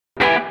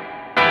Hi,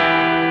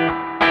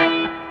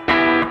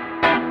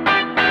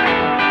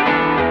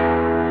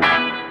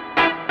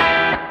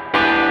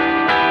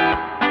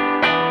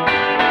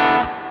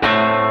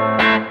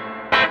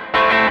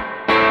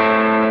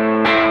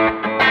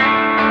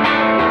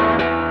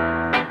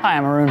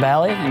 I'm Arun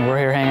and we're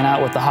here hanging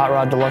out with the Hot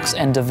Rod Deluxe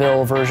and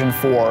Deville version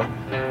 4,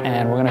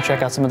 and we're going to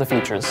check out some of the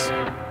features.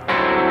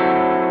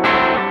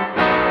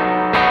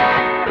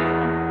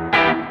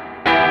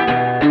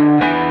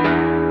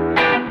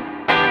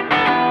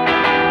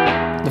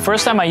 The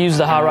first time I used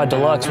the Hot Rod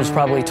Deluxe was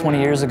probably 20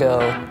 years ago.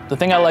 The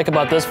thing I like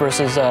about this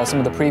versus some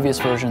of the previous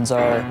versions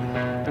are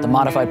the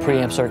modified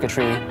preamp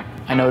circuitry.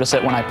 I notice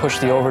that when I push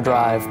the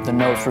overdrive, the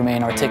notes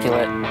remain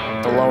articulate,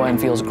 the low end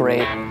feels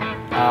great,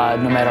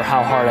 no matter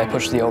how hard I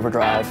push the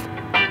overdrive.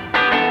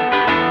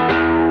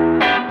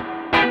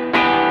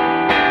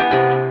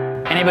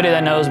 Anybody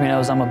that knows me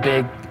knows I'm a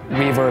big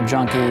reverb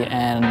junkie,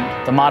 and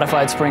the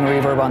modified spring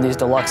reverb on these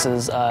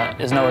Deluxes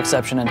is no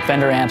exception, and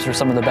Fender amps are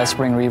some of the best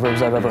spring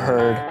reverbs I've ever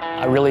heard.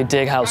 I really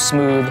dig how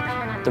smooth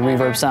the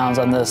reverb sounds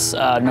on this,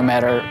 no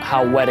matter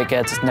how wet it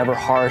gets. It's never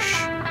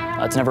harsh,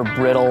 it's never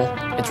brittle.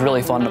 It's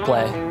really fun to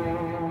play.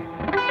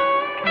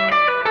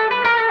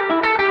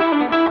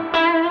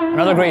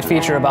 Another great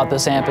feature about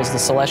this amp is the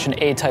Celestion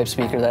A-type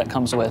speaker that it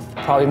comes with.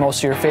 Probably most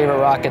of your favorite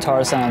rock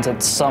guitar sounds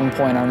at some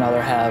point or another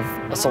have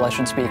a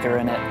Celestion speaker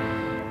in it.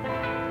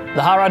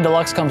 The Hot Rod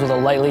Deluxe comes with a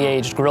lightly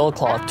aged grill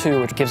cloth too,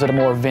 which gives it a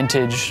more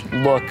vintage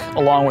look,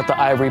 along with the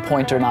ivory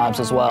pointer knobs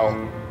as well.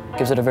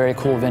 Gives it a very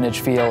cool vintage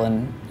feel,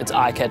 and it's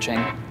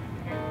eye-catching.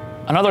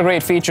 Another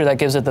great feature that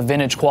gives it the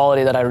vintage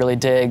quality that I really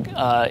dig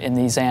in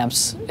these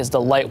amps is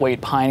the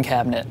lightweight pine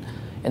cabinet.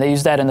 And they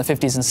used that in the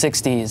 50s and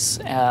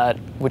 60s,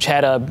 which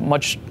had a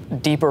much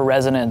deeper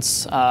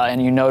resonance,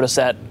 and you notice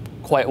that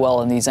quite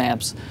well in these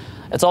amps.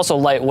 It's also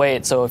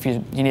lightweight, so if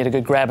you need a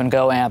good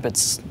grab-and-go amp,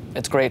 it's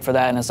great for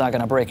that, and it's not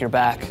going to break your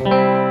back.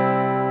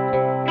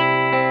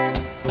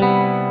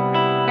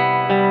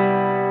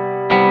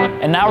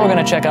 And now we're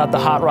going to check out the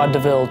Hot Rod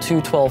Deville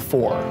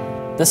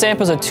 212-4. This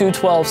amp is a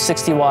 212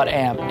 60-watt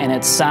amp, and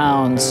it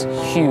sounds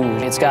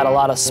huge. It's got a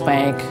lot of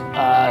spank,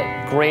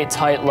 great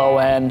tight low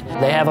end.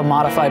 They have a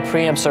modified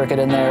preamp circuit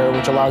in there,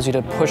 which allows you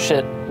to push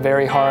it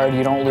very hard.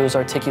 You don't lose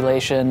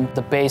articulation.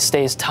 The bass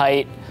stays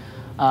tight,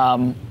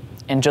 and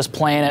just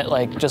playing it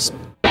like just.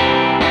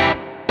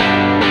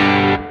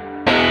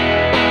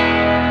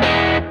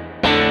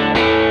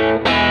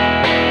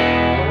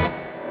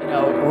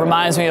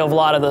 Reminds me of a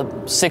lot of the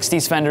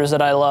 60s Fenders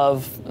that I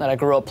love, that I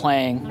grew up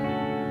playing.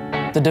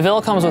 The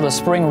Deville comes with a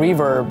spring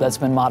reverb that's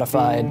been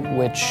modified,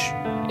 which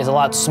is a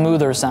lot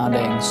smoother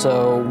sounding,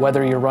 so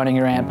whether you're running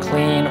your amp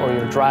clean or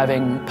you're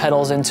driving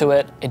pedals into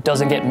it, it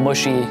doesn't get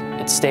mushy,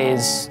 it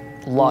stays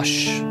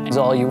lush. It's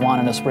all you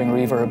want in a spring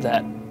reverb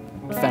that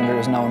Fender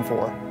is known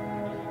for.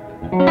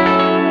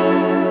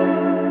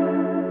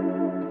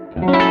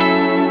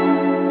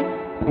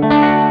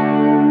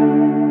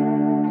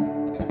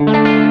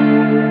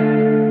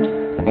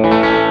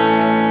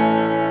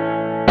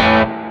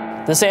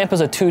 This amp is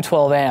a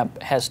 212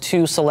 amp, has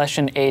two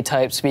Celestion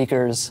A-type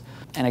speakers,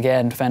 and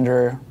again,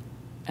 Fender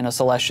and a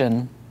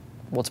Celestion,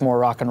 what's more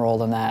rock and roll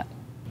than that?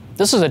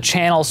 This is a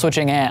channel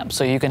switching amp,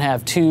 so you can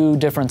have two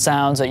different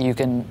sounds that you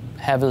can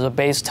have as a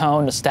bass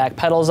tone to stack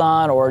pedals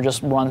on, or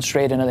just run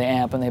straight into the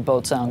amp and they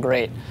both sound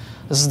great.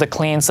 This is the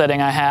clean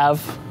setting I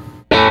have.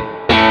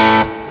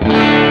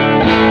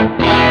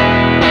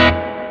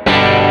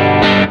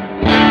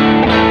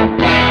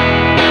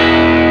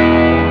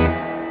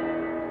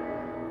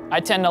 I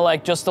tend to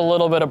like just a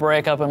little bit of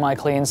breakup in my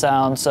clean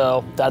sound,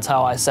 so that's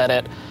how I set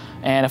it.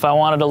 And if I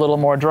wanted a little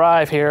more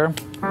drive here,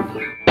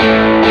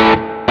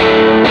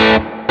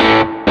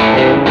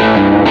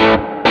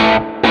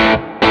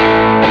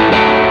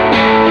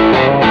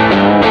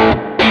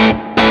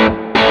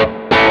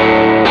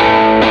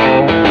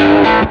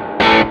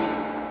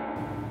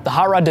 the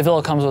Hot Rod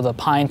Deville comes with a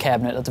pine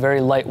cabinet that's very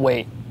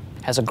lightweight,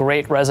 has a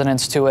great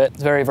resonance to it,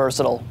 it's very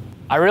versatile.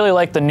 I really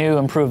like the new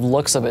improved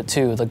looks of it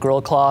too, the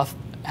grill cloth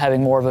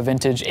having more of a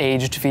vintage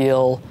aged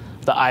feel,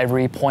 the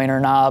ivory pointer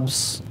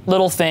knobs,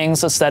 little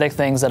things, aesthetic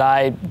things that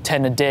I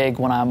tend to dig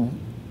when I'm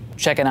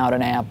checking out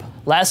an amp.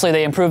 Lastly,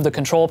 they improved the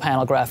control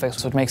panel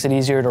graphics, which makes it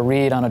easier to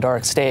read on a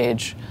dark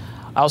stage.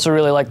 I also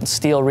really like the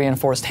steel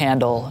reinforced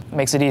handle. It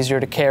makes it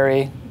easier to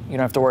carry. You don't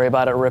have to worry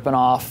about it ripping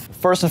off.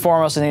 First and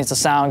foremost, it needs to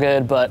sound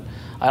good, but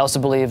I also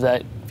believe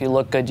that if you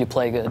look good, you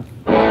play good.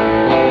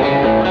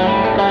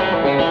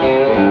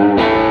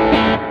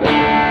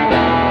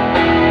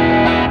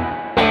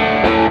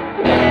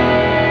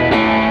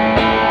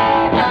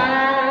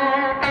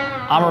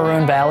 I'm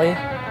Arun.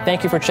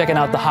 Thank you for checking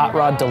out the Hot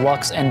Rod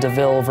Deluxe and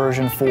Deville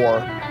version 4,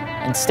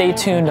 and stay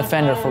tuned to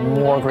Fender for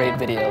more great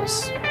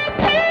videos.